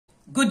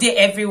Good day,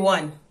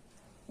 everyone.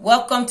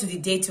 Welcome to the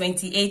day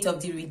 28 of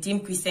the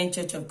Redeemed Christian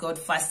Church of God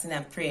Fasting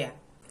and Prayer.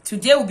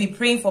 Today we'll be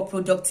praying for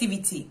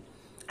productivity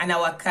and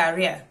our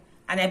career,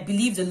 and I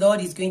believe the Lord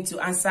is going to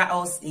answer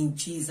us in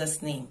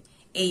Jesus' name.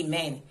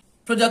 Amen.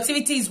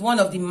 Productivity is one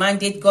of the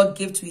mandates God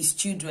gave to his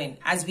children,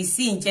 as we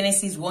see in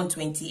Genesis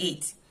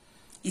 1:28.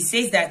 It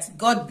says that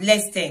God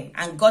blessed them,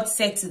 and God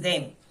said to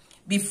them,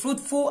 "Be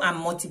fruitful and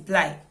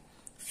multiply,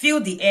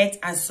 fill the earth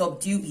and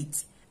subdue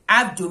it.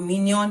 Have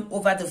dominion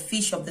over the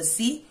fish of the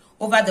sea,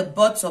 over the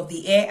birds of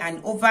the air,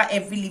 and over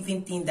every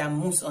living thing that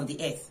moves on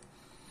the earth."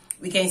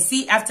 We can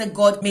see after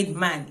God made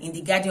man in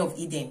the Garden of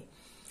Eden,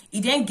 he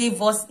then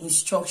gave us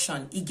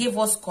instruction. He gave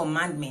us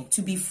commandment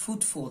to be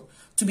fruitful,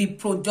 to be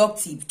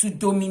productive, to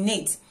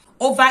dominate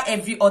over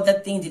every other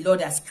thing the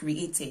Lord has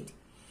created.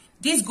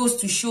 This goes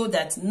to show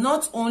that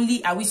not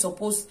only are we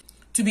supposed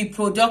to be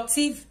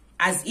productive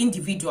as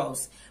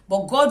individuals,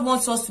 but God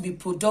wants us to be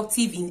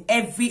productive in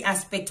every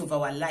aspect of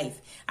our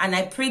life. And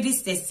I pray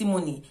this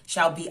testimony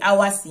shall be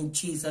ours in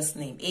Jesus'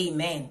 name.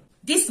 Amen.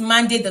 This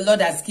mandate the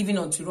Lord has given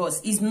unto us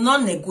is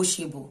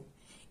non-negotiable.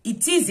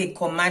 It is a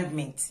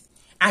commandment.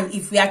 And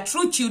if we are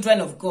true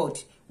children of God,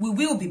 we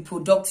will be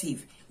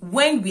productive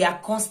when we are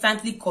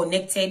constantly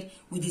connected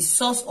with the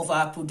source of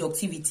our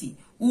productivity,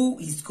 who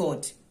is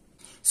God.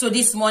 So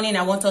this morning,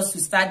 I want us to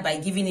start by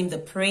giving him the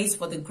praise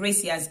for the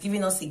grace he has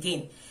given us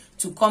again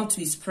to come to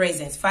his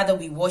presence. Father,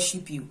 we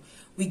worship you.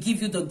 We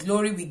give you the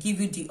glory. We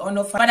give you the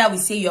honor. Father, we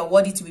say you are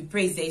worthy to be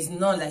praised. There is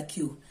none like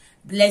you.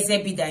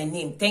 Blessed be thy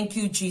name. Thank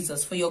you,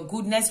 Jesus, for your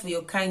goodness, for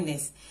your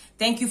kindness.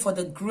 Thank you for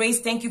the grace.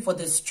 Thank you for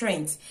the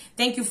strength.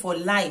 Thank you for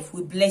life.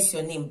 We bless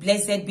your name.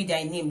 Blessed be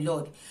thy name,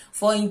 Lord.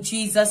 For in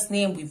Jesus'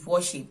 name we've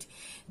worshipped.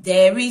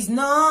 There is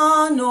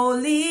none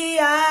holy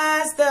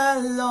as the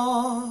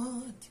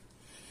Lord.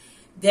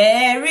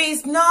 There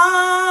is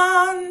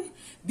none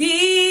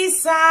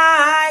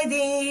beside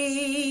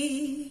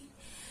thee,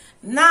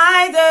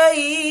 neither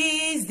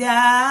is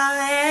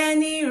there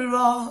any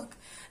rock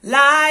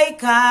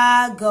like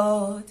our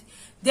God.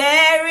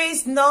 There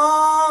is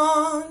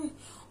none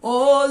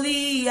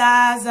holy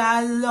as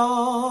our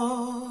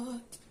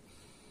Lord.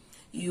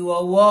 You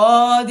are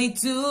worthy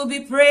to be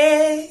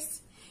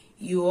praised.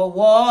 You are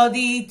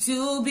worthy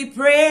to be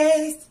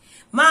praised,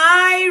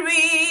 my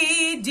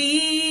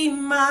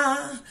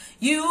Redeemer.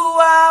 You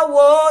are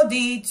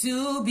worthy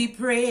to be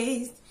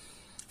praised.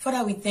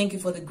 Father, we thank you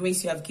for the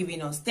grace you have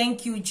given us.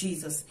 Thank you,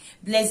 Jesus.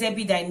 Blessed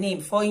be thy name.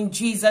 For in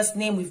Jesus'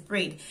 name we've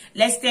prayed.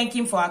 Let's thank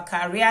him for our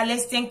career.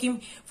 Let's thank him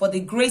for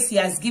the grace he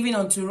has given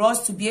unto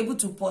us to be able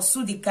to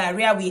pursue the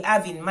career we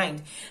have in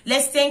mind.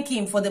 Let's thank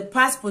him for the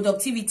past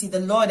productivity the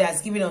Lord has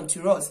given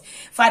unto us.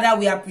 Father,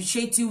 we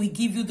appreciate you. We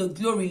give you the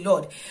glory,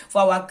 Lord.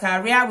 For our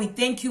career, we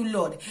thank you,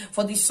 Lord,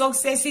 for the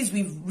successes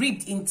we've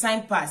reaped in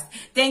time past.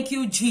 Thank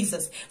you,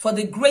 Jesus, for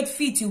the great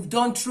feat you've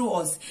done through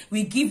us.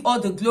 We give all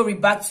the glory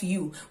back to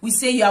you. We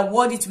say you are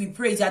worthy to be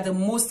praised. You are the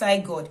Most High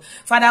God.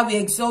 Father, we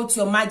exalt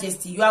your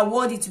majesty. You are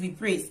worthy to be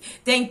praised.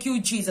 Thank you,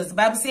 Jesus. The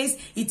Bible says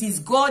it is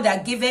God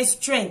that gives us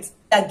strength,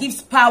 that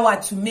gives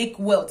power to make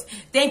wealth.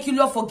 Thank you,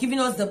 Lord, for giving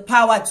us the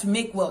power to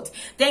make wealth.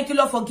 Thank you,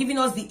 Lord, for giving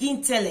us the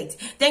intellect.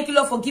 Thank you,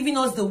 Lord, for giving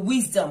us the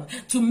wisdom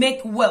to make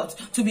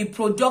wealth, to be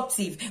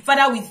productive.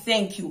 Father, we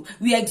thank you.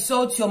 We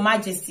exalt your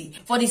majesty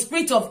for the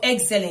spirit of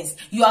excellence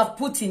you have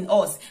put in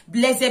us.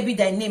 Blessed be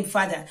thy name,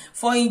 Father.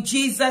 For in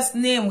Jesus'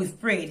 name we've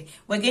prayed.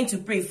 We're going to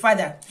pray,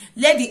 Father,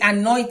 let the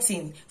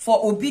anointing for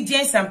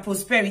obedience and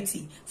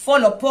prosperity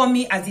fall upon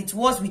me as it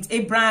was with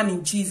Abraham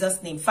in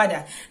Jesus' name.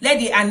 Father, let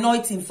the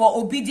anointing for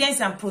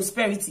obedience and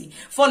prosperity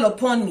fall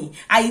upon me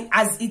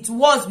as it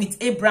was with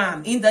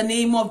Abraham in the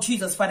name of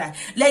Jesus. Father,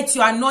 let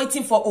your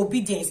anointing for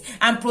obedience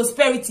and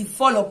prosperity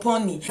fall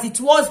upon me as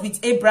it was with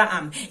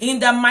Abraham in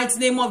the mighty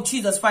name of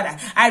Jesus. Father,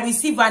 I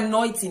receive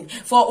anointing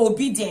for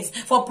obedience,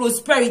 for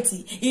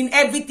prosperity in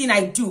everything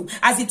I do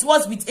as it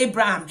was with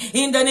Abraham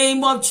in the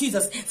name of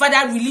Jesus.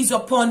 Father, release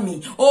upon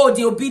me, oh,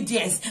 the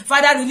obedience.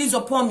 Father, release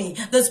upon me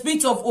the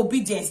spirit of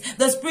obedience,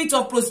 the spirit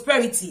of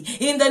prosperity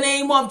in the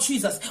name of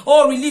Jesus.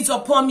 Oh, release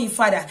upon me,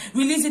 Father.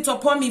 Release it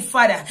upon me,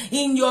 Father,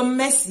 in your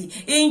mercy.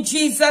 In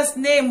Jesus'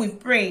 name we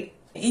pray.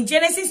 In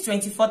Genesis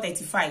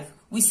 24:35,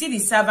 we see the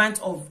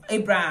servant of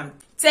Abraham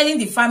telling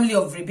the family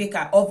of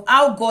Rebekah of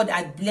how God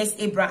had blessed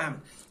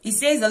Abraham. He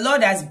says, the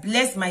Lord has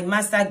blessed my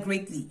master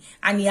greatly,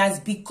 and he has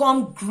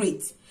become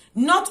great.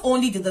 Not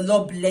only did the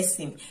Lord bless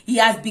him, he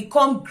has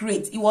become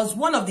great. He was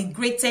one of the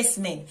greatest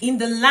men in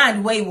the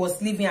land where he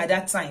was living at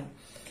that time.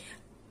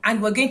 And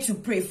we're going to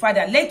pray,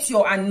 Father, let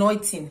your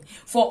anointing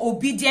for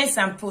obedience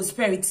and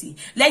prosperity,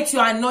 let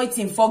your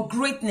anointing for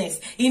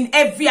greatness in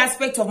every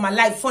aspect of my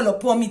life fall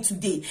upon me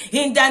today.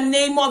 In the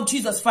name of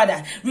Jesus,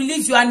 Father,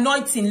 release your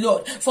anointing,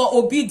 Lord, for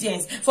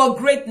obedience, for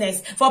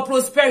greatness, for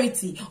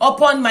prosperity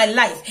upon my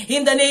life.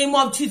 In the name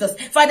of Jesus,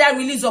 Father,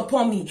 release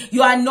upon me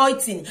your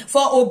anointing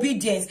for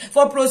obedience,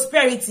 for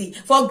prosperity,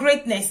 for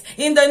greatness.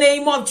 In the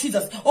name of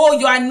Jesus, oh,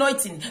 your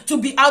anointing to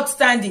be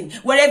outstanding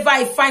wherever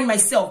I find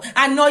myself,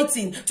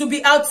 anointing to be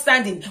outstanding God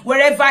standing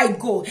wherever I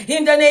go.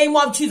 In the name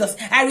of Jesus,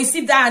 I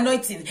receive that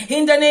anointing.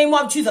 In the name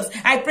of Jesus,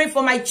 I pray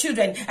for my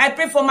children. I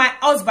pray for my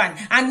husband.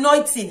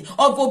 Anointing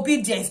of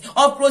obedience,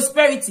 of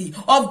prosperity,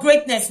 of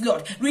greatness,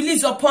 Lord.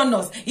 Release upon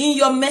us in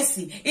your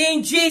mercy.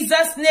 In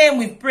Jesus' name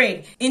we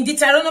prayed. In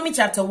Deuteronomy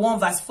chapter 1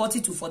 verse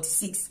 40 to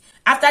 46.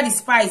 After the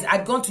spies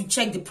had gone to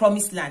check the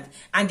promised land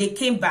and they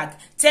came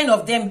back, 10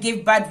 of them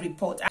gave bad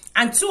report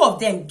and 2 of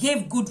them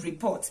gave good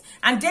report.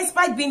 And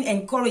despite being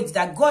encouraged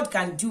that God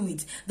can do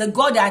it, the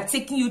God that had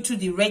taken you through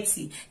the Red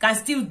Sea can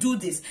still do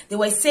this, they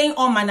were saying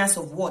all manners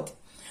of word.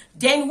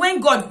 Then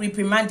when God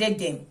reprimanded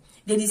them,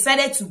 they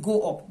decided to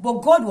go up,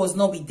 but God was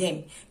not with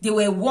them. They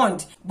were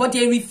warned, but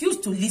they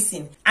refused to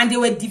listen, and they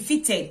were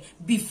defeated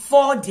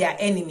before their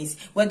enemies.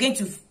 We're going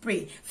to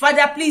pray.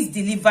 Father, please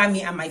deliver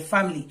me and my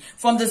family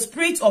from the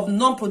spirit of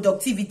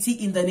non-productivity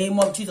in the name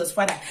of Jesus.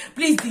 Father,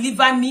 please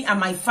deliver me and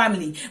my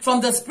family from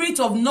the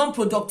spirit of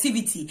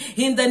non-productivity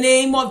in the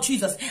name of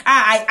Jesus.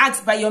 I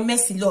ask by your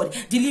mercy, Lord,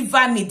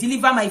 deliver me,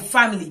 deliver my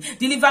family,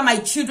 deliver my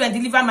children,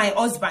 deliver my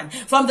husband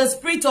from the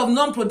spirit of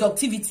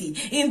non-productivity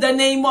in the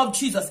name of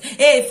Jesus.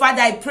 Hey, Father,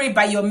 I pray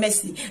by your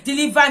mercy,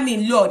 deliver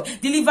me, Lord,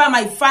 deliver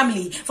my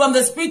family from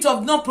the spirit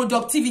of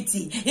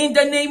non-productivity in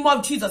the name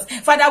of Jesus.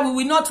 Father, we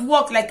will not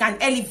walk like an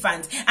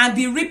elephant and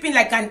be reaping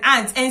like an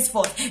ant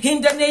henceforth.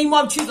 In the name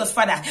of Jesus,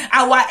 Father,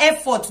 our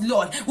effort,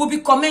 Lord, will be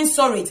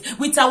commensurate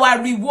with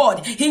our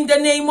reward. In the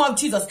name of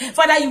Jesus,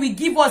 Father, you will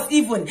give us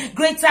even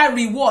greater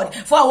reward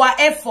for our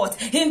effort.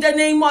 In the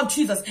name of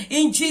Jesus,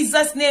 in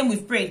Jesus' name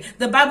we've prayed.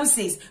 The Bible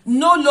says,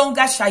 no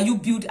longer shall you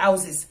build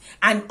houses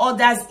and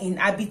others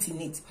inhabit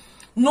in it.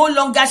 No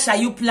longer shall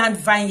you plant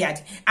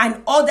vineyard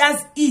and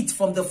others eat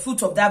from the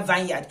fruit of that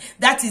vineyard.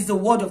 That is the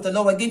word of the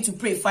Lord. We're going to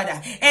pray, Father.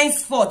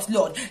 Henceforth,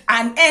 Lord,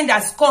 an end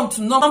has come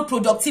to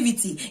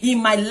non-productivity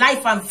in my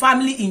life and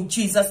family in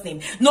Jesus' name.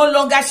 No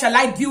longer shall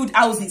I build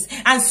houses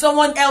and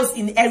someone else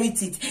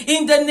inherit it.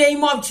 In the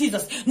name of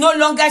Jesus. No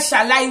longer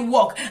shall I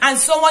work and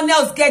someone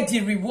else get the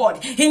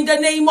reward. In the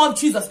name of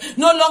Jesus.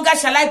 No longer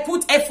shall I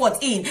put effort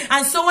in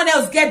and someone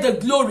else get the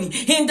glory.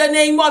 In the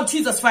name of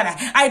Jesus, Father,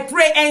 I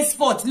pray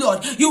henceforth,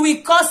 Lord, you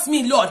will cause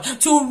me, Lord,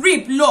 to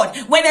reap, Lord,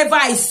 whenever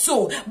I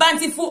sow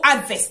bountiful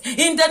harvest.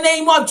 In the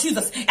name of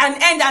Jesus, an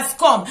end has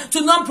come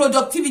to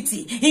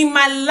non-productivity in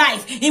my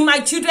life, in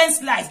my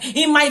children's life,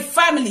 in my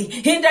family.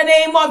 In the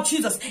name of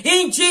Jesus,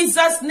 in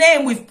Jesus'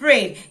 name we've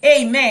prayed.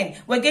 Amen.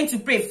 We're going to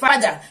pray.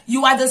 Father,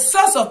 you are the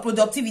source of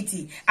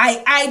productivity.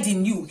 I hide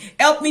in you.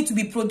 Help me to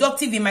be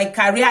productive in my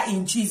career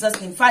in Jesus'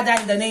 name. Father,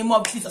 in the name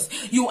of Jesus,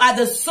 you are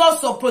the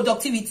source of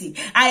productivity.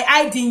 I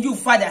hide in you,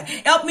 Father.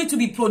 Help me to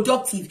be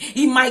productive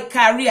in my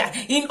career,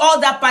 in all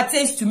that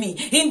pertains to me.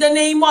 In the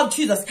name of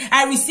Jesus,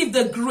 I receive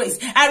the grace,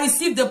 I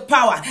receive the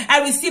power,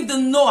 I receive the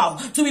know-how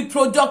to be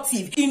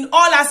productive in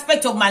all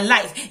aspects of my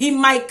life,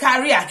 in my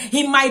career,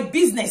 in my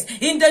business,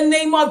 in the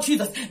name of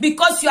Jesus.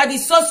 Because you are the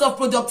source of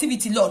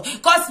productivity, Lord,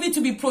 cause me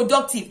to be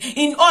productive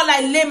in all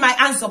I lay my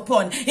hands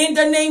upon. In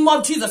the name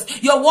of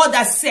Jesus, your word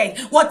has said,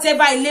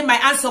 whatever I lay my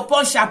hands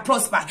upon shall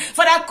prosper.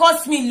 Father,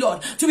 cause me,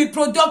 Lord, to be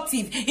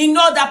productive in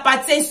all that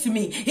pertains to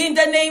me. In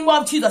the name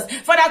of Jesus,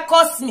 Father,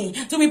 cause me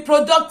to be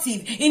productive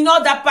in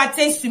all that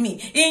pertains to me.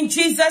 In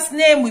Jesus'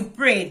 name we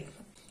prayed.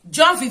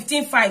 John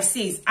 15:5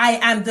 says, I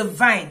am the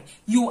vine,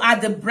 you are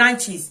the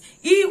branches.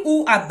 He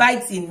who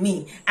abides in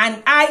me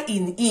and I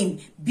in him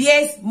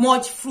bears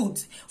much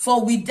fruit.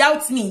 For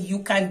without me, you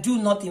can do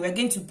nothing. We're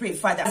going to pray,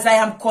 Father, as I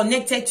am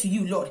connected to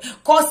you, Lord,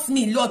 cause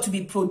me, Lord, to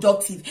be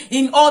productive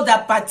in all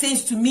that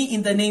pertains to me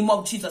in the name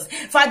of Jesus.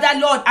 Father,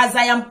 Lord, as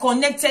I am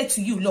connected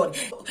to you, Lord,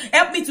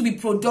 help me to be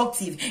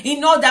productive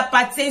in all that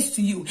pertains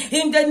to you.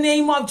 In the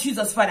name of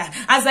Jesus, Father,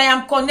 as I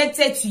am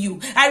connected to you,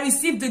 I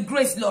receive the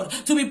grace, Lord,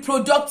 to be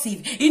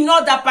productive in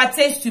all that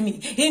pertains to me.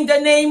 In the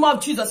name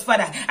of Jesus,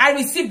 Father, I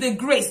receive the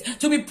grace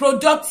to be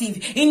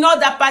productive in all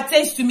that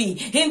pertains to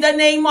me. In the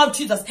name of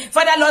Jesus,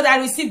 Father, Lord, I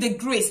receive the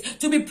grace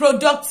to be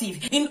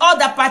productive in all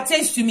that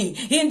pertains to me.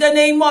 In the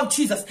name of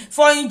Jesus,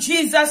 for in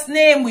Jesus'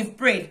 name we've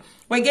prayed.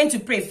 We're going to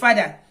pray,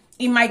 Father,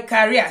 in my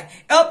career,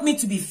 help me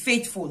to be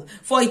faithful,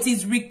 for it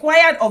is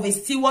required of a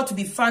steward to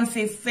be found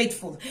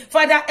faithful.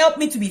 Father, help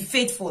me to be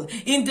faithful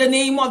in the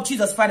name of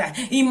Jesus. Father,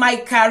 in my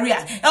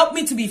career, help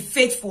me to be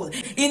faithful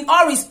in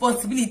all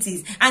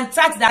responsibilities and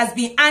tasks that has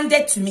been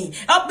handed to me.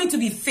 Help me to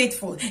be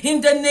faithful in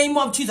the name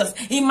of Jesus.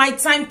 In my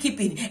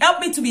timekeeping,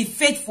 help me to be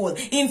faithful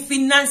in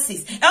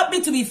finances. Help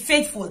me to be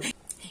faithful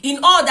in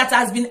all that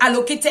has been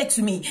allocated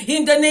to me.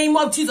 In the name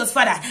of Jesus,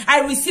 Father,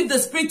 I receive the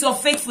spirit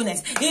of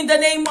faithfulness. In the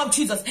name of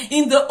Jesus,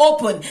 in the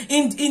open,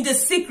 in the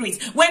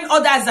secret, when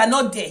others are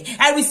not there,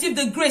 I receive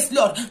the grace,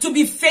 Lord, to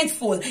be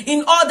faithful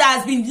in all that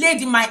has been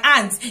laid in my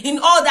hands, in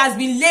all that has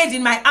been laid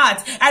in my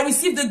heart. I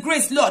receive the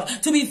grace, Lord,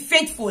 to be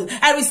faithful.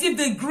 I receive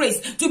the grace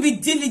to be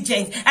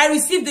diligent. I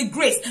receive the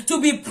grace to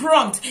be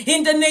prompt.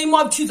 In the name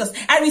of Jesus,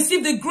 I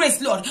receive the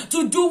grace, Lord,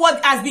 to do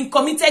what has been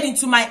committed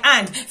into my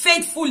hand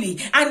faithfully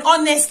and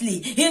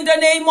honestly. in the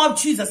name of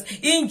Jesus.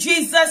 In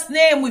Jesus'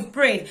 name we've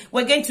prayed.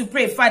 We're going to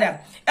pray,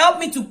 Father, help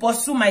me to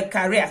pursue my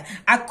career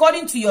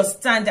according to your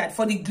standard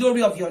for the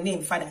glory of your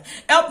name, Father.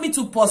 Help me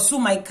to pursue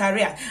my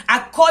career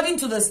according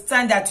to the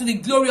standard, to the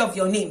glory of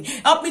your name.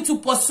 Help me to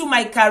pursue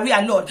my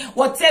career, Lord.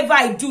 Whatever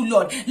I do,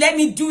 Lord, let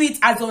me do it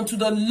as unto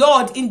the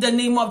Lord in the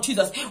name of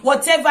Jesus.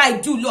 Whatever I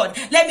do, Lord,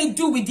 let me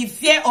do with the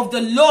fear of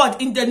the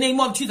Lord in the name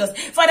of Jesus.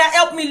 Father,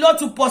 help me, Lord,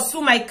 to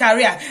pursue my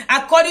career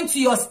according to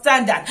your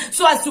standard,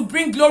 so as to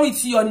bring glory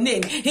to your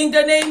name in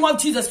the name of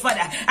Jesus.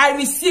 Father, I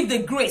receive the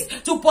grace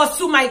to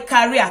pursue my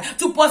career,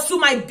 to pursue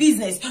my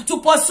business,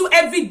 to pursue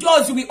every door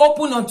you will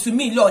open unto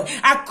me, Lord,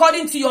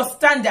 according to your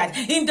standard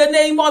in the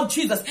name of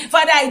Jesus.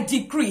 Father, I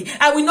decree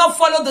I will not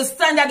follow the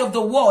standard of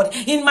the world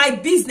in my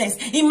business,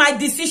 in my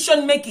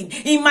decision making,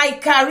 in my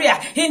career,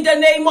 in the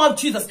name of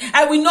Jesus.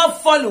 I will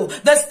not follow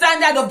the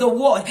standard of the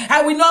world.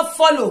 I will not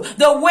follow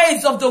the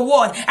ways of the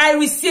world. I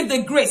receive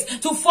the grace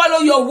to follow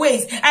your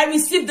ways. I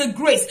receive the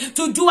grace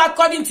to do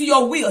according to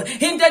your will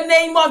in the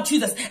name of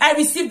Jesus. I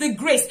receive the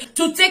grace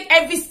to take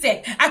every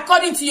step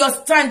according to your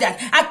standard,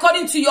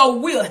 according to your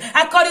will,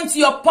 according to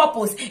your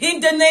purpose in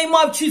the name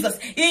of Jesus.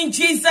 In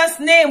Jesus'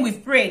 name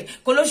we've prayed.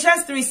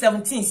 Colossians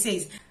 3:17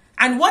 says,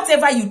 and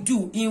whatever you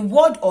do in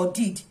word or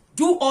deed,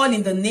 do all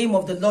in the name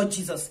of the Lord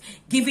Jesus,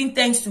 giving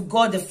thanks to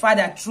God the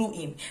Father through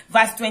him.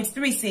 Verse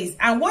 23 says,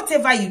 and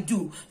whatever you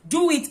do,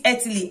 do it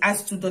heartily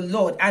as to the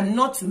Lord and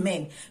not to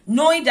men,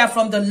 knowing that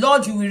from the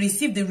Lord you will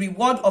receive the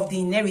reward of the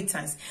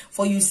inheritance,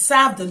 for you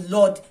serve the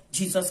Lord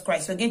Jesus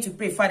Christ. We're going to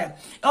pray, Father,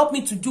 help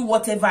me to do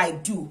whatever I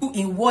do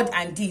in word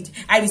and deed.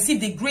 I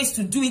receive the grace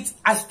to do it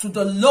as to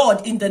the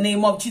Lord in the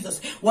name of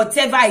Jesus.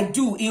 Whatever I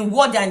do in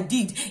word and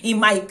deed, in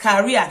my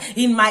career,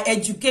 in my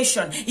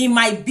education, in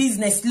my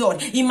business,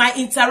 Lord, in my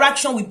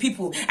interaction with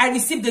people, I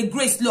receive the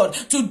grace, Lord,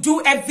 to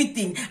do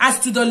everything as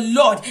to the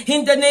Lord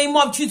in the name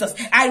of Jesus.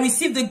 I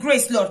receive the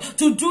grace, Lord,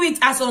 to do it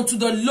as unto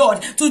the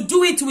Lord, to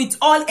do it with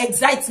all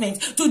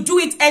excitement, to do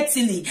it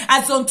heartily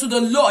as unto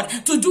the Lord,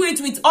 to do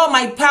it with all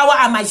my power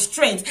and my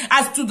strength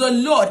as to the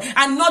Lord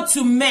and not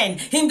to men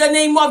in the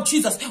name of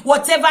Jesus.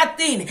 Whatever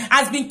thing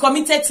has been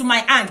committed to my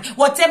hand,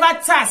 whatever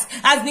task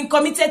has been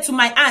committed to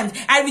my hand,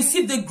 I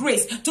receive the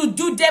grace to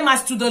do them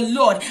as to the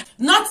Lord,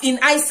 not in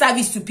eye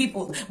service to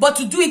people, but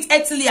to do it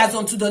heartily as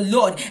unto the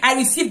Lord. I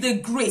receive the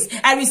grace,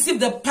 I receive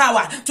the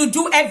power to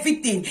do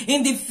everything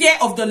in the fear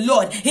of the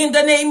Lord in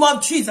the name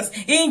of Jesus.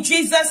 In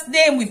Jesus'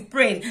 name we've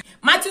prayed.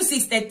 Matthew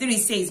 6:33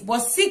 says, but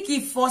seek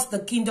ye first the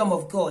kingdom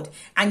of God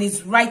and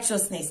his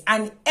righteousness,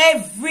 and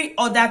every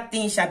other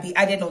thing shall be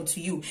added unto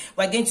you.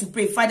 We're going to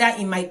pray, Father,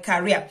 in my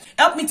career,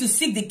 help me to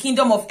seek the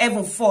kingdom of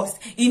heaven first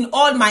in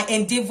all my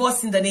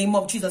endeavors in the name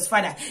of Jesus.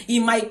 Father,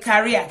 in my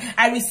career,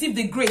 I receive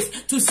the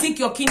grace to seek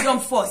your kingdom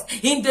first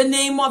in the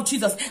name of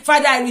Jesus.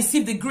 Father, I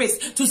receive the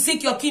grace to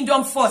seek your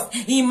kingdom first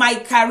in my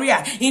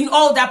career, in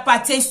all that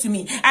pertains to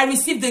me. I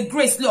receive the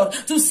grace, Lord,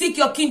 to seek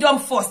your kingdom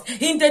first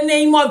in the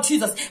name of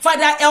Jesus.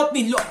 Father, help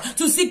me, Lord,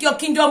 to seek your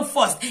kingdom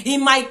first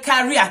in my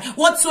career.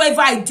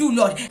 Whatsoever I do,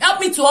 Lord, help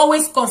me to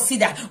always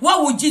consider,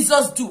 what would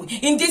Jesus do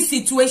in this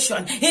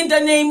situation in the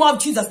name of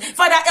Jesus.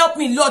 Father, help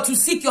me, Lord, to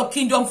seek your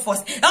kingdom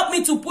first. Help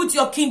me to put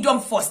your kingdom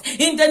first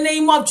in the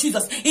name of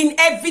Jesus in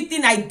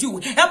everything I do.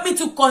 Help me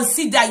to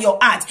consider your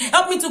heart.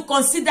 Help me to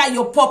consider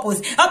your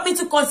purpose. Help me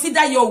to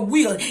consider your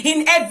will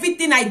in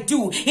everything I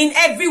do, in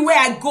everywhere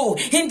I go,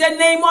 in the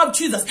name of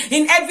Jesus,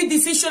 in every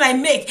decision I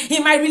make,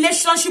 in my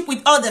relationship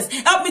with others.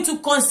 Help me to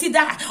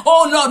consider,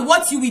 oh Lord,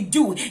 what you will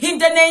do in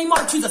the name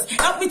of Jesus.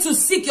 Help me to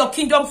seek your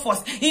kingdom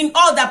first in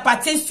all that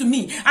pertains to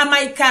me and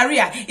my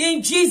career.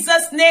 In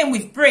Jesus' name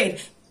we've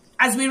prayed.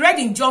 As we read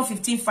in John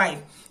 15:5,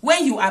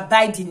 when you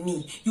abide in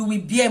me, you will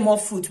bear more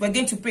fruit. We're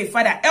going to pray,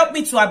 Father, help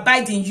me to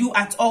abide in you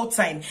at all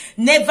time,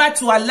 never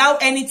to allow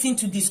anything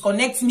to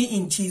disconnect me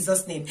in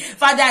Jesus' name.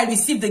 Father, I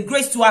receive the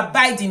grace to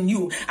abide in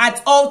you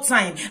at all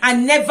time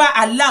and never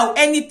allow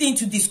anything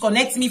to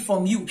disconnect me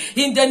from you.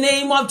 In the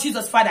name of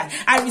Jesus, Father,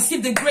 I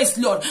receive the grace,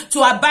 Lord,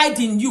 to abide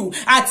in you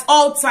at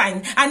all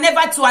time and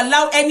never to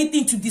allow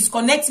anything to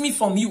disconnect me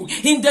from you.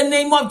 In the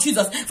name of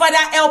Jesus, Father,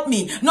 help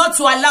me not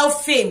to allow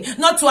fame,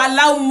 not to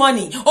allow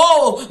money,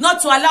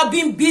 not to allow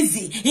being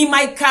busy in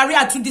my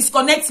career to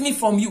disconnect me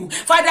from you.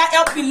 Father,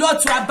 help me, Lord,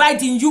 to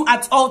abide in you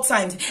at all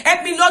times.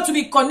 Help me, Lord, to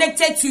be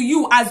connected to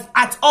you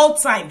at all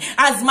times,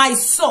 as my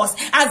source,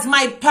 as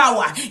my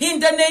power. In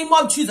the name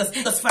of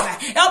Jesus, Father,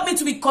 help me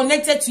to be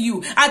connected to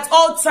you at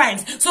all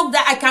times so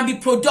that I can be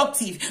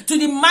productive to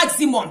the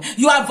maximum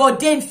you have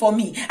ordained for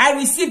me. I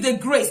receive the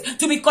grace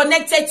to be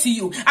connected to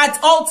you at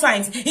all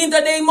times. In the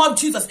name of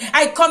Jesus,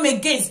 I come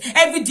against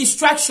every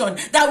distraction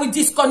that will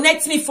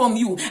disconnect me from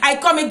you. I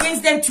come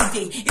against them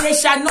today. They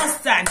shall not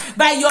stand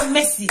by your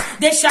mercy.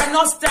 They shall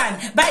not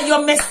stand by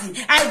your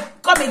mercy. I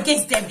come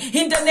against them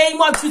in the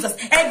name of Jesus.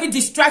 Every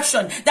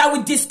distraction that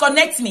will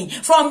disconnect me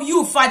from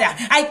you, Father,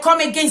 I come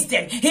against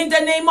them in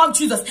the name of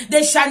Jesus.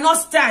 They shall not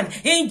stand.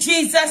 In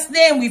Jesus'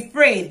 name we've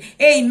prayed.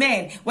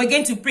 Amen. We're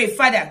going to pray,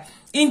 Father,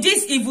 In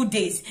these evil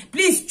days,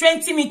 please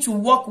strengthen me to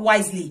walk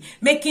wisely,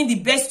 making the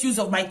best use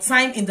of my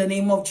time in the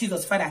name of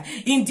Jesus, Father.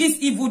 In these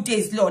evil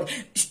days, Lord,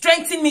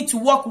 strengthen me to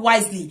walk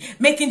wisely,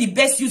 making the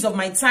best use of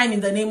my time in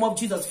the name of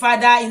Jesus,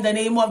 Father. In the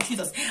name of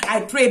Jesus,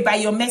 I pray by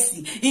your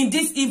mercy. In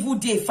this evil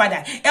day,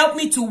 Father, help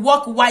me to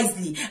walk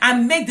wisely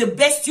and make the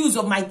best use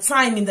of my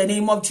time in the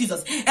name of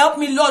Jesus. Help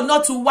me, Lord,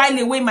 not to while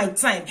away my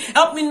time.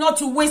 Help me not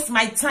to waste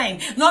my time,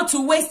 not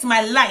to waste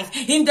my life.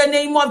 In the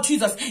name of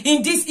Jesus,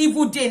 in this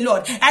evil day,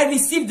 Lord, I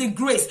receive the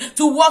grace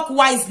to walk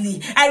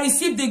wisely. I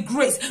receive the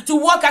grace to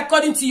walk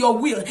according to your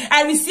will.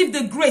 I receive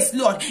the grace,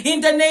 Lord,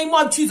 in the name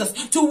of Jesus,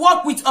 to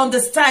walk with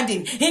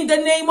understanding in the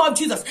name of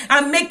Jesus,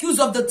 and make use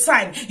of the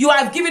time you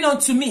have given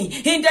unto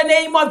me in the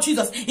name of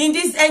Jesus. In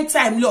this end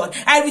time, Lord,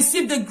 I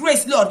receive the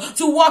grace, Lord,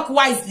 to walk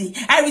wisely.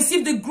 I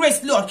receive the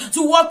grace, Lord,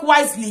 to walk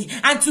wisely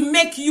and to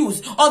make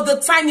use of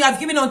the time you have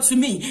given unto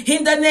me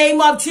in the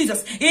name of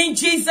Jesus. In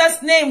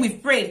Jesus' name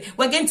we've prayed.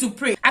 We're going to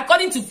pray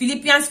according to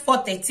Philippians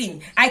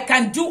 4:13. I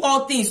can do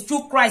all things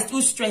through Christ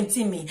who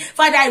strengthened me.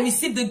 Father, I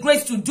receive the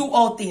grace to do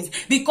all things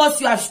because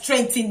you have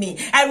strengthened me.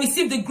 I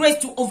receive the grace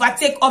to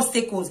overtake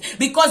obstacles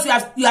because you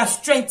have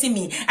strengthened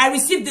me. I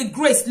receive the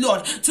grace,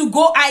 Lord, to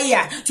go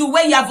higher to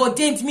where you have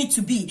ordained me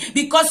to be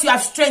because you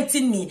have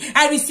strengthened me.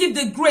 I receive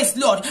the grace,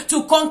 Lord,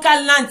 to conquer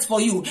lands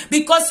for you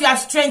because you have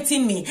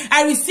strengthened me.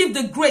 I receive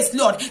the grace,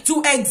 Lord,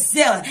 to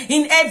excel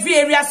in every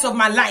areas of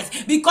my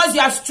life because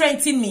you have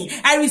strengthened me.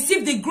 I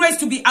receive the grace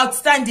to be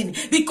outstanding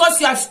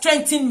because you have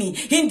strengthened me.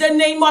 In the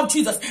name of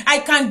Jesus, I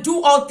can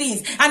do all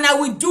things and I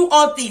will do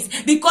all things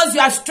because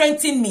you have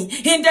strengthened me.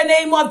 In the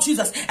name of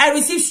Jesus, I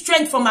receive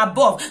strength from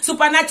above,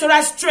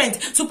 supernatural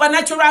strength,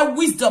 supernatural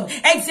wisdom,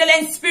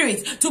 excellent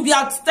spirit to be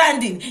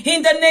outstanding.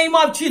 In the name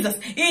of Jesus,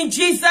 in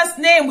Jesus'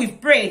 name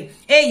we've prayed.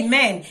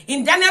 Amen.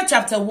 In Daniel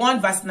chapter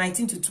 1 verse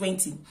 19 to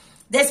 20,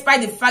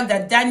 despite the fact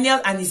that Daniel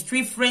and his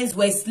 3 friends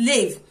were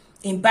slaves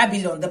in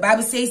Babylon, the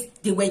Bible says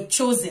they were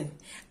chosen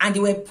and they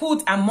were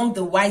put among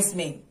the wise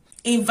men.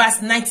 In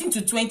verse 19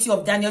 to 20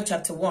 of Daniel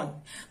chapter 1,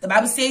 the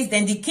Bible says,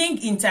 then the king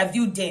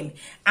interviewed them,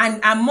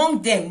 and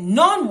among them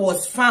none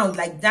was found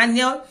like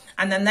Daniel,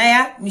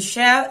 Ananiah,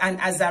 Mishael,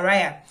 and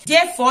Azariah.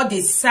 Therefore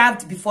they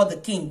served before the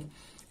king.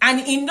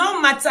 And in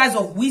all matters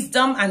of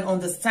wisdom and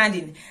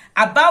understanding,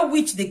 about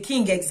which the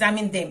king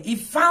examined them, he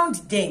found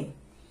them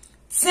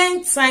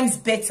 10 times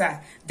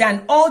better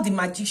than all the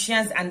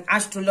magicians and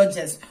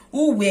astrologers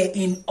who were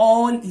in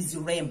all his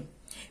realm.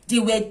 They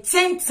were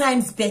 10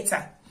 times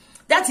better.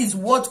 That is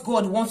what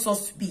God wants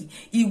us to be.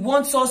 He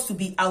wants us to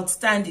be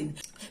outstanding.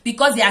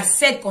 Because he has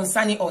said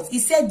concerning us, he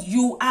said,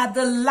 you are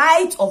the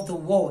light of the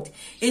world.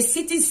 A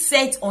city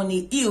set on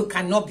a hill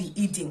cannot be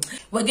hidden.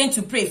 We're going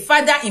to pray.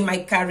 Father, in my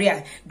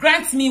career,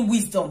 grant me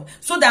wisdom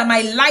so that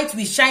my light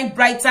will shine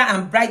brighter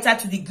and brighter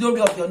to the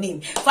glory of your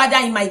name. Father,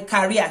 in my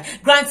career,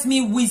 grant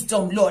me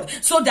wisdom, Lord,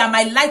 so that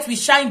my light will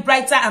shine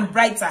brighter and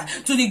brighter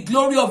to the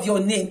glory of your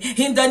name.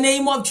 In the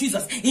name of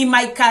Jesus, in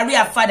my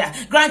career, Father,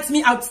 grant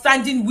me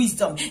outstanding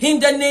wisdom. In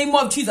the name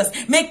of Jesus,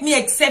 make me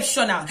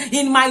exceptional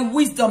in my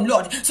wisdom,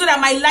 Lord, so that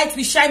my light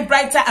will shine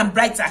brighter and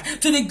brighter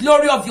to the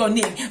glory of your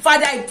name.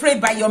 Father, I pray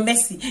by your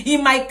mercy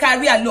in my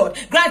career, Lord,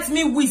 grant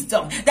me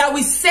wisdom that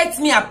will set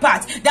me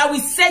apart, that will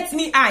set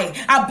me high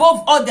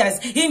above others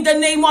in the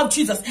name of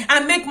Jesus,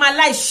 and make my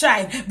light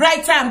shine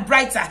brighter and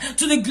brighter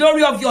to the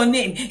glory of your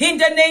name in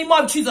the name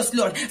of Jesus,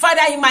 Lord.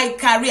 Father, in my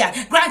career,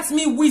 grant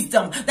me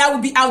wisdom that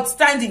will be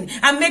outstanding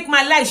and make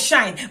my light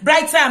shine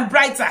brighter and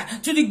brighter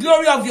to the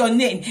glory of your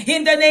name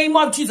in the name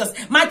of Jesus.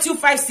 Matthew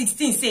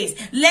 5:16 says,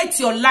 let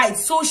your light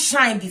so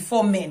shine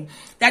before men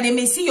that they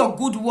may see your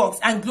good works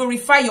and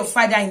glorify your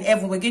Father in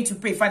heaven. We're going to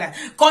pray, Father,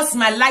 cause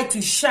my light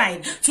to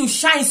shine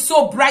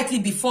so brightly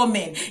before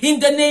men. In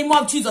the name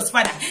of Jesus,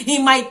 Father,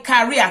 in my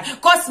career,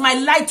 cause my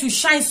light to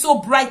shine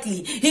so brightly.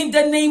 In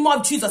the name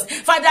of Jesus,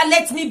 Father,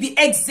 let me be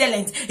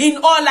excellent in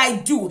all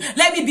I do.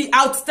 Let me be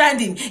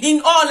outstanding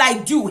in all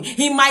I do,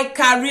 in my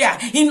career,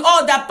 in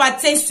all that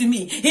pertains to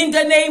me. In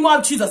the name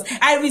of Jesus,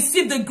 I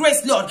receive the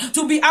grace, Lord,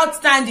 to be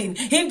outstanding.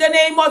 In the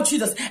name of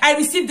Jesus, I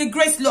receive the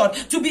grace, Lord,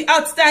 to be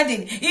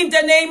outstanding. In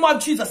the name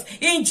of Jesus.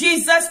 In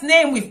Jesus'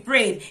 name we've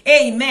prayed.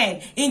 Amen.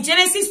 In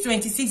Genesis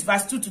 26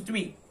 verse 2 to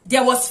 3.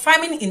 There was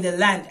famine in the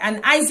land, and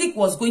Isaac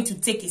was going to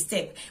take a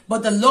step.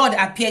 But the Lord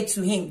appeared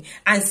to him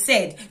and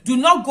said, do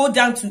not go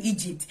down to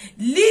Egypt.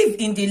 Live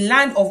in the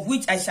land of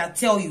which I shall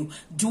tell you.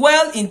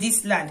 Dwell in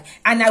this land,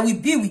 and I will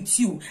be with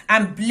you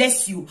and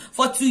bless you.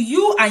 For to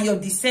you and your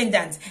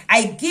descendants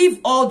I give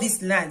all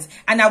these lands,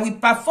 and I will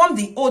perform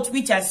the oath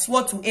which I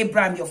swore to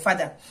Abraham your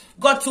father.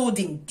 God told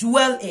him,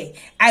 dwell here.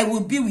 I will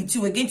be with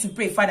you. Again to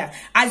pray, Father,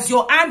 as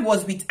your hand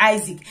was with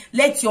Isaac,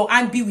 let your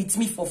hand be with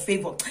me for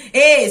favor.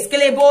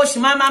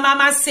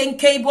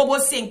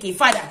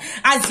 Father,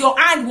 as your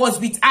hand was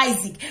with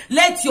Isaac,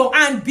 let your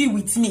hand be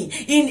with me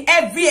in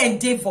every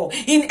endeavor,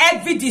 in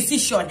every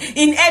decision,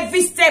 in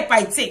every step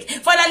I take.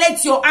 Father,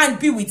 let your hand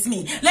be with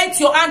me. Let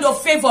your hand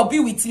of favor be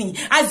with me.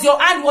 As your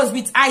hand was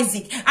with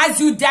Isaac, as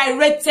you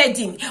directed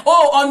him,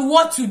 on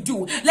what to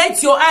do,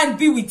 let your hand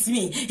be with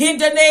me in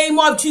the name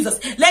of Jesus.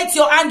 Jesus, let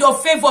your hand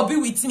of favor be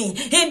with me.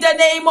 In the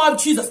name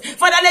of Jesus.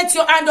 Father, let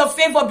your hand of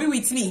favor be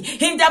with me.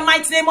 In the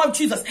mighty name of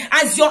Jesus.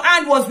 As your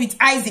hand was with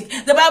Isaac,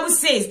 the Bible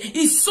says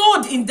he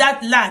sowed in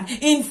that land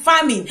in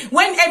famine.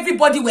 When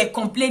everybody were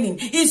complaining,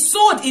 he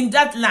sowed in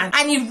that land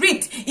and he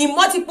reaped in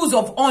multiples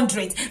of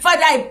hundreds.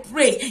 Father, I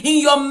pray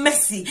in your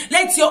mercy,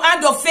 let your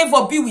hand of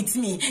favor be with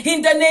me.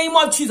 In the name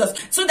of Jesus.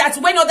 So that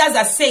when others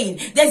are saying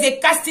there's a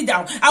casting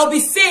down, I'll be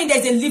saying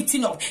there's a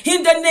lifting up.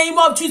 In the name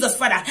of Jesus,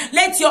 Father,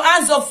 let your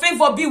hands of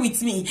favor be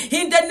with me.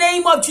 In the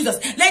name of Jesus,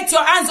 let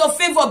your hands of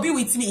favor be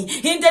with me.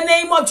 In the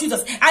name of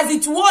Jesus, as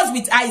it was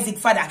with Isaac,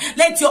 Father,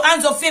 let your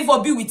hands of favor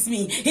be with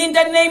me. In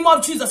the name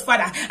of Jesus,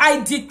 Father,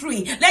 I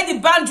decree, let the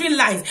boundary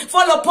lines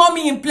fall upon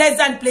me in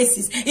pleasant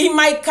places. In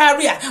my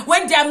career,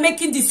 when they are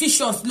making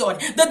decisions, Lord,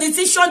 the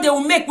decision they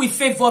will make will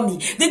favor me.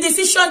 The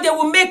decision they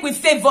will make will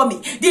favor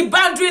me. The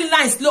boundary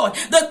lines, Lord,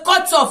 the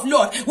cutoff,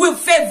 Lord, will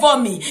favor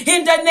me.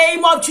 In the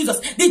name of Jesus,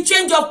 the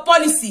change of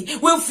policy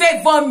will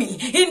favor me.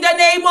 In the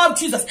name of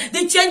Jesus,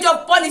 the change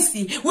of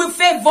policy will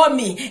favor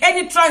me.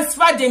 Any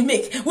transfer they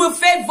make will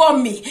favor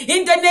me.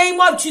 In the name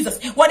of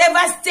Jesus, whatever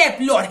step,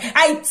 Lord,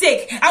 I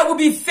take, I will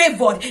be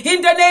favored.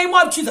 In the name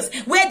of Jesus,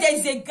 where there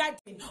is a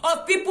gathering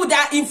of people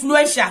that are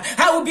influential,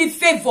 I will be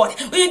favored.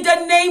 In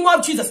the name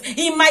of Jesus,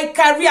 in my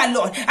career,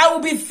 Lord, I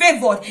will be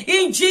favored.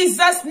 In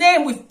Jesus'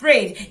 name we've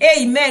prayed.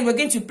 Amen. We're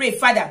going to pray,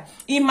 Father,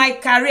 in my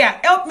career,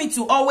 help me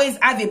to always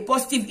have a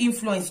positive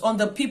influence on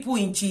the people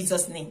in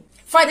Jesus' name.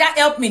 Father,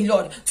 help me,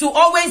 Lord, to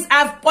always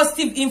have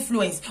positive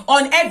influence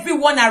on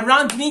everyone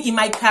around me in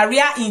my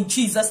career in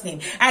Jesus' name.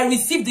 I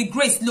receive the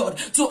grace, Lord,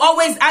 to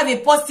always have a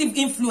positive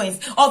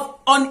influence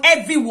on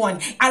everyone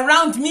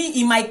around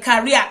me in my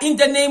career in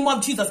the name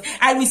of Jesus.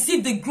 I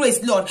receive the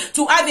grace, Lord,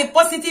 to have a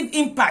positive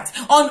impact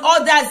on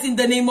others in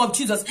the name of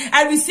Jesus.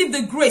 I receive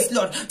the grace,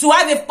 Lord, to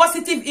have a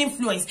positive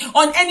influence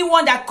on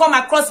anyone that come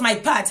across my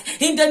path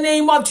in the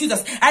name of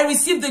Jesus. I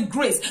receive the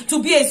grace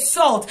to be a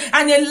salt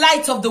and a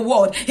light of the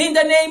world in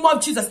the name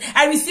of Jesus.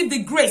 I receive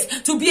the grace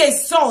to be a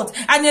salt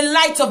and a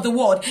light of the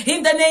world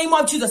in the name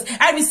of Jesus.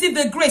 I receive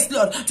the grace,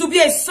 Lord, to be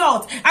a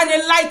salt and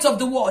a light of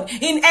the world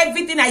in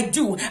everything I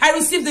do. I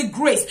receive the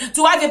grace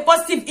to have a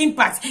positive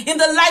impact in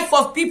the life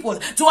of people,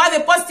 to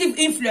have a positive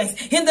influence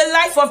in the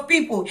life of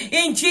people.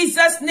 In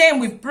Jesus' name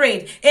we've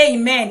prayed.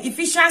 Amen.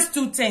 Ephesians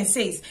 2:10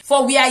 says,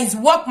 for we are his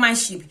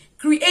workmanship,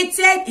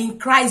 created in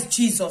Christ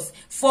Jesus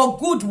for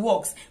good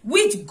works,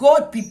 which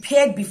God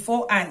prepared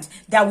beforehand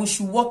that we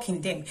should walk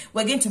in them.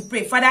 We're going to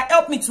pray. Father,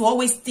 help me to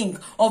always think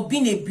of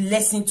being a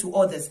blessing to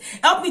others.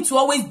 Help me to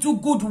always do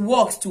good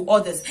works to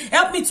others.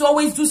 Help me to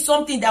always do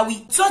something that will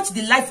touch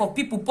the life of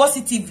people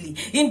positively.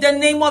 In the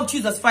name of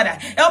Jesus, Father,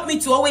 help me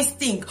to always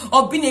think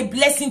of being a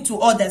blessing to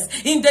others.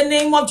 In the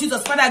name of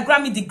Jesus, Father,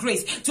 grant me the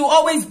grace to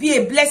always be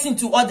a blessing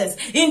to others.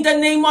 In the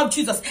name of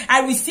Jesus,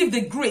 I receive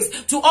the grace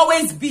to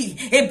always be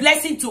a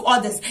blessing to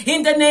others.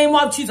 In the name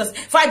of Jesus,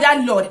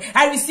 Father, Lord,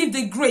 I receive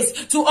the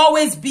grace to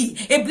always be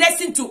a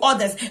blessing to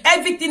others.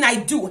 Everything I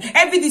do,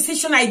 every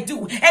decision I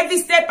do, every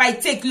step I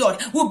take, Lord,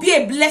 will be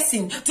a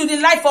blessing to the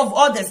life of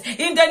others.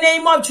 In the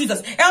name of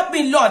Jesus, help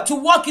me, Lord, to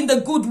walk in the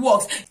good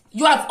works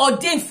you have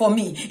ordained for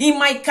me in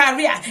my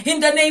career. In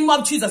the name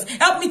of Jesus,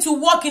 help me to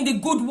walk in the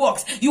good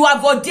works you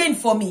have ordained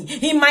for me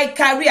in my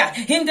career.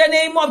 In the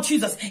name of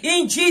Jesus,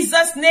 in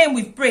Jesus' name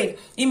we've prayed.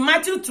 In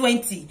Matthew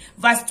 20,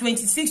 verse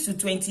 26 to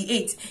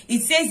 28, it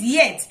says,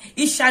 yet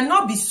it shall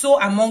not be so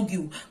among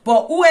you,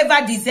 but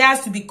whoever desires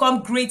to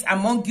become great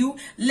among you,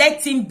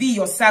 let him be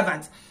your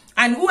servant.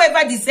 And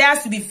whoever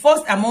desires to be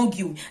first among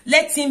you,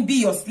 let him be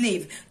your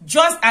slave,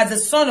 just as the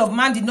Son of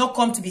Man did not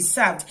come to be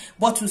served,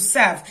 but to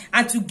serve,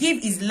 and to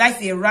give his life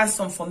a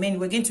ransom for many.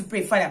 We're going to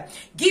pray. Father,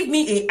 give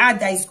me a heart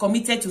that is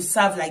committed to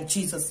serve like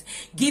Jesus.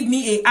 Give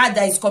me a heart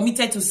that is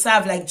committed to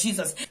serve like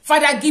Jesus.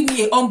 Father, give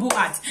me a humble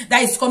heart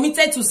that is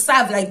committed to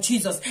serve like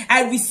Jesus.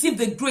 I receive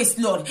the grace,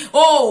 Lord.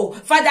 Oh,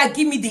 Father,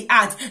 give me the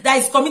heart that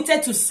is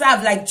committed to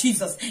serve like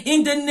Jesus.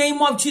 In the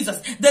name of Jesus,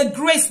 the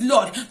grace,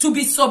 Lord, to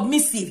be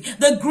submissive.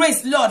 The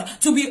grace, Lord,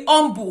 to be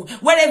humble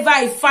wherever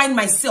I find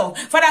myself.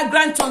 Father,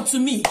 grant unto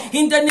me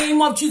in the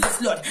name of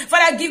Jesus, Lord.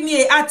 Father, give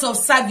me a heart of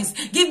service.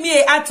 Give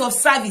me a heart of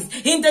service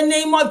in the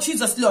name of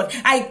Jesus, Lord.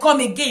 I come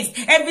against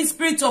every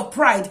spirit of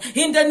pride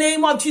in the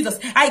name of Jesus.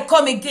 I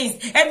come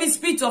against every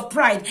spirit of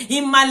pride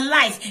in my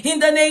life in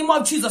the name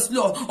of Jesus,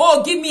 Lord.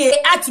 Oh, give me a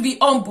heart to be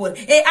humble,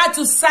 a heart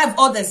to serve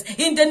others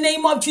in the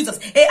name of Jesus,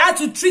 a heart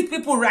to treat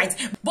people right,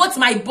 both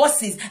my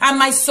bosses and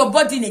my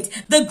subordinates,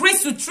 the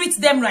grace to treat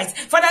them right.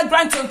 Father,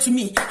 grant unto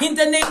me in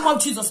the name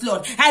of Jesus,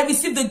 Lord. I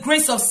receive the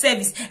grace of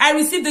service. I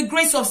receive the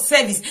grace of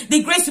service,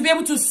 the grace to be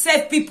able to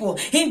serve people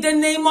in the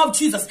name of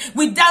Jesus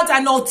without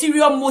an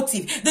ulterior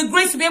motive, the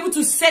grace to be able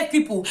to serve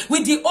people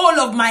with the whole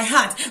of my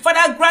heart.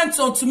 Father, grant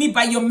unto me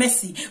by your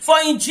mercy. For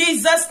in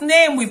Jesus'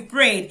 name we've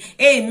prayed.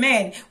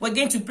 Amen. We're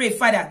going to pray.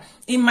 Father,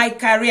 in my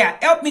career,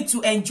 help me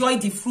to enjoy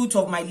the fruit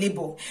of my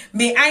labor.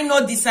 May I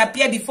not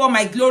disappear before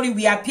my glory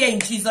will appear in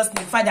Jesus'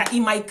 name. Father,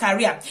 in my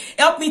career,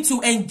 help me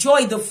to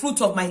enjoy the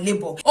fruit of my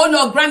labor. Oh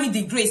Lord, grant me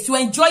the grace to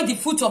enjoy enjoy the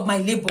fruit of my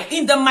labor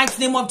in the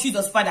mighty name of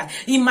Jesus, Father.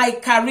 In my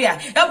career,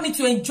 help me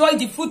to enjoy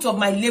the fruit of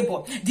my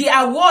labor. The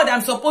award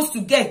I'm supposed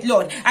to get,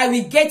 Lord, I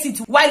will get it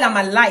while I'm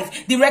alive.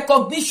 The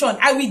recognition,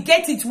 I will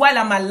get it while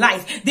I'm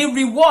alive. The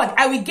reward,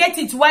 I will get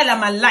it while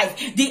I'm alive.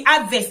 The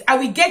harvest, I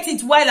will get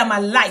it while I'm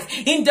alive.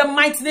 In the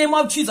mighty name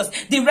of Jesus.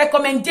 The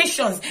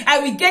recommendations, I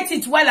will get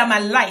it while I'm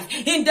alive.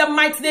 In the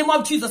mighty name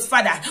of Jesus,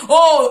 Father.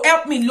 Oh,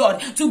 help me, Lord,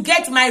 to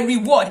get my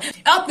reward.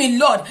 Help me,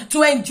 Lord,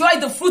 to enjoy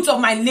the fruit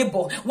of my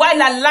labor while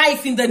alive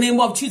in the name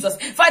of Jesus.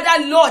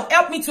 Father, Lord,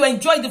 help me to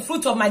enjoy the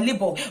fruit of my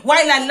labor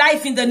while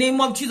alive in the name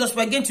of Jesus.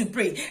 We're going to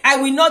pray. I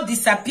will not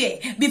disappear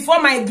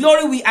before my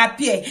glory will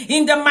appear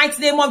in the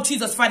mighty name of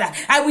Jesus, Father.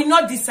 I will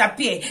not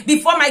disappear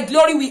before my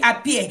glory will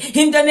appear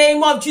in the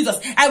name of Jesus.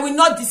 I will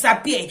not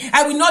disappear.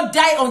 I will not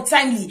die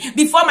untimely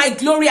before my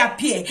glory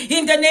appear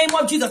in the name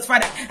of Jesus,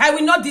 Father. I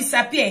will not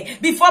disappear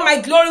before my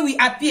glory will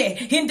appear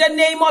in the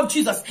name of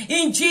Jesus.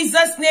 In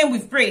Jesus' name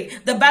we've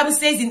prayed. The Bible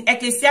says in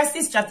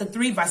Ecclesiastes chapter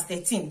 3 verse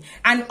 13,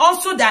 and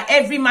also that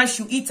every man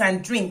should eat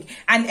and drink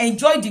and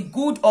enjoy the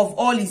good of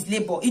all his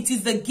labor. It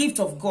is the gift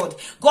of God.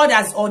 God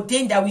has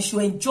ordained that we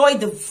should enjoy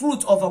the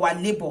fruit of our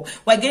labor.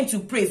 We're going to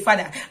pray,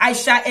 Father, I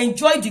shall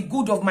enjoy the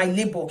good of my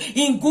labor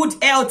in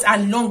good health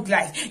and long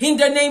life. In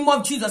the name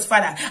of Jesus,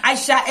 Father, I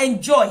shall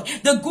enjoy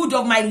the good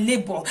of my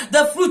labor,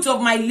 the fruit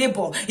of my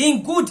labor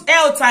in good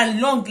health and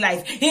long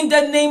life. In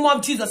the name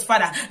of Jesus,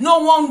 Father, no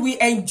one will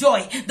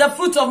enjoy the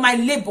fruit of my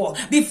labor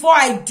before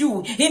I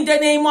do. In the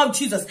name of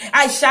Jesus,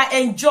 I shall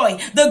enjoy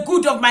the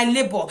good of my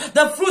labor,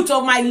 the fruit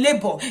of my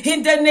labor.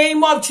 In the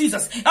name of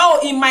Jesus, oh,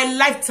 in my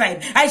lifetime,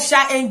 I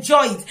shall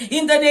enjoy it.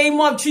 In the name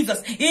of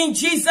Jesus, in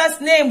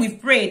Jesus' name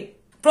we've prayed.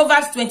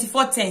 Proverbs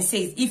 24:10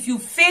 says, if you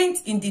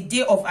faint in the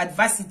day of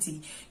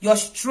adversity, your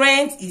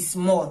strength is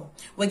small.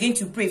 We're going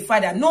to pray,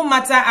 Father, no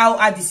matter how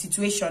hard the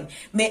situation,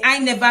 may I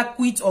never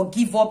quit or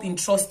give up in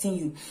trusting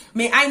you.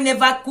 May I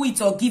never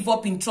quit or give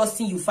up in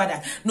trusting you,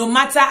 Father. No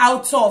matter how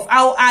tough,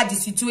 how hard the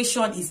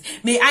situation is,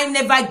 may I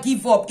never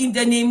give up in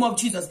the name of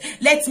Jesus.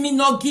 Let me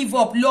not give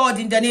up, Lord,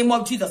 in the name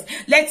of Jesus.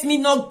 Let me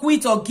not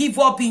quit or give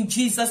up in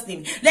Jesus'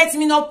 name. Let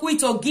me not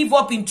quit or give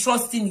up in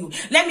trusting you.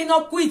 Let me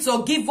not quit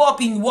or give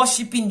up in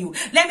worshiping you.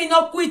 Let me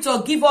not quit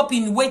or give up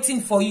in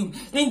waiting for you.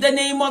 In the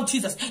name of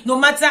Jesus. No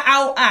matter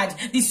how hard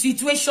the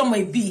situation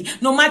may be,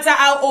 no matter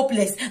how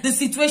hopeless the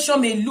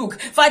situation may look,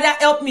 Father,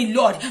 help me,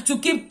 Lord, to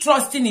keep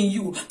trusting in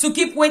you, to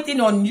keep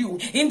waiting on you.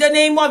 In the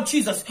name of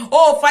Jesus.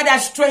 Oh, Father,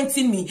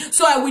 strengthen me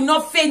so I will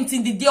not faint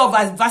in the day of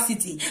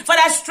adversity.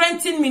 Father,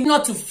 strengthen me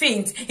not to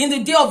faint in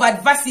the day of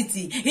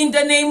adversity. In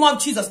the name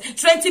of Jesus.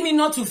 Strengthen me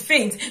not to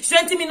faint.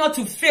 Strengthen me not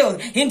to fail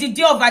in the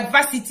day of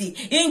adversity.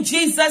 In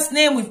Jesus'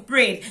 name we've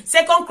prayed.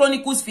 2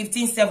 Chronicles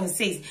 15:7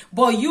 says,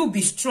 but you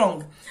be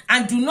strong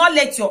and do not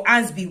let your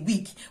hands be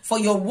weak, for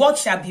your work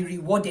shall be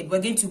rewarded.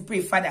 We're going to pray,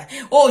 Father.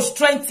 Oh,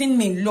 strengthen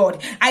me, Lord.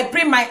 I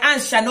pray my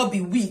hands shall not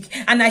be weak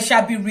and I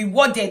shall be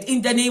rewarded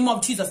in the name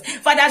of Jesus.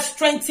 Father,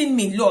 strengthen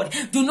me, Lord.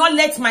 Do not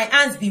let my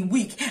hands be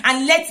weak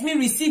and let me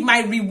receive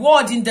my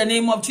reward in the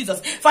name of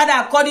Jesus. Father,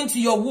 according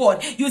to your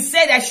word, you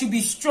said I should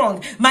be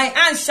strong. My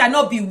hands shall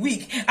not be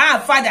weak.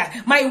 Father,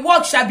 my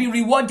work shall be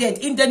rewarded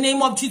in the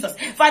name of Jesus.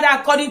 Father,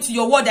 according to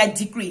your word, I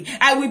decree,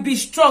 I will be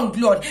strong,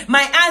 Lord.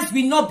 My hands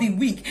will not be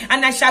weak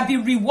and I shall be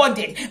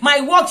rewarded.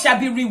 My work shall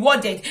be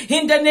rewarded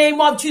in the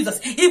name of Jesus.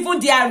 Even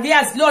the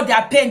arrears, Lord, they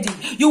are pending.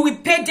 You will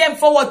pay them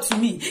forward to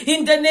me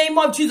in the name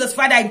of Jesus.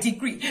 Father, I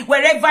decree,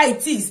 wherever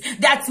it is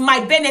that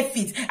my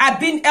benefits are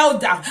being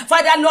held down,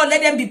 Father, Lord,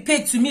 let them be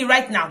paid to me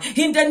right now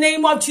in the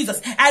name of Jesus.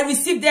 I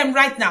receive them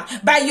right now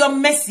by your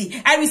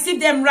mercy. I receive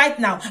them right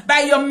now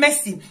by your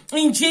mercy.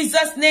 In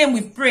Jesus' name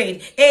we've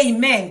prayed.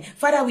 Amen.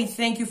 Father, we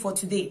thank you for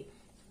today.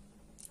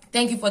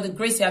 Thank you for the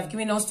grace you have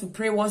given us to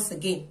pray once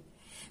again.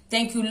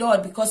 Thank you,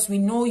 Lord, because we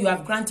know you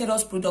have granted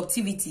us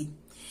productivity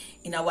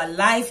in our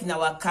life, in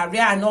our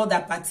career, and all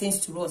that pertains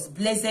to us.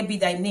 Blessed be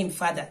thy name,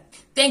 Father.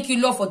 Thank you,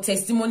 Lord, for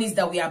testimonies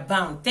that we are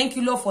bound. Thank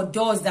you, Lord, for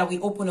doors that we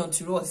open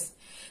unto us.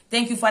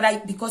 Thank you,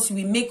 Father, because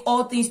we make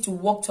all things to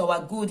work to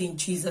our good in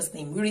Jesus'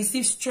 name. We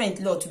receive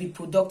strength, Lord, to be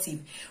productive.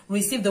 We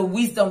receive the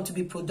wisdom to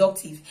be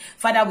productive.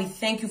 Father, we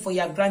thank you for you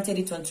have granted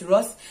it unto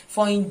us.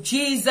 For in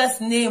Jesus'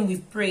 name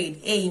we've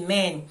prayed.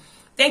 Amen.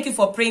 Thank you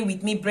for praying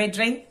with me,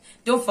 brethren.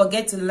 Don't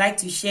forget to like,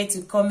 to share,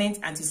 to comment,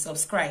 and to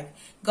subscribe.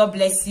 God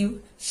bless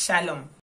you. Shalom.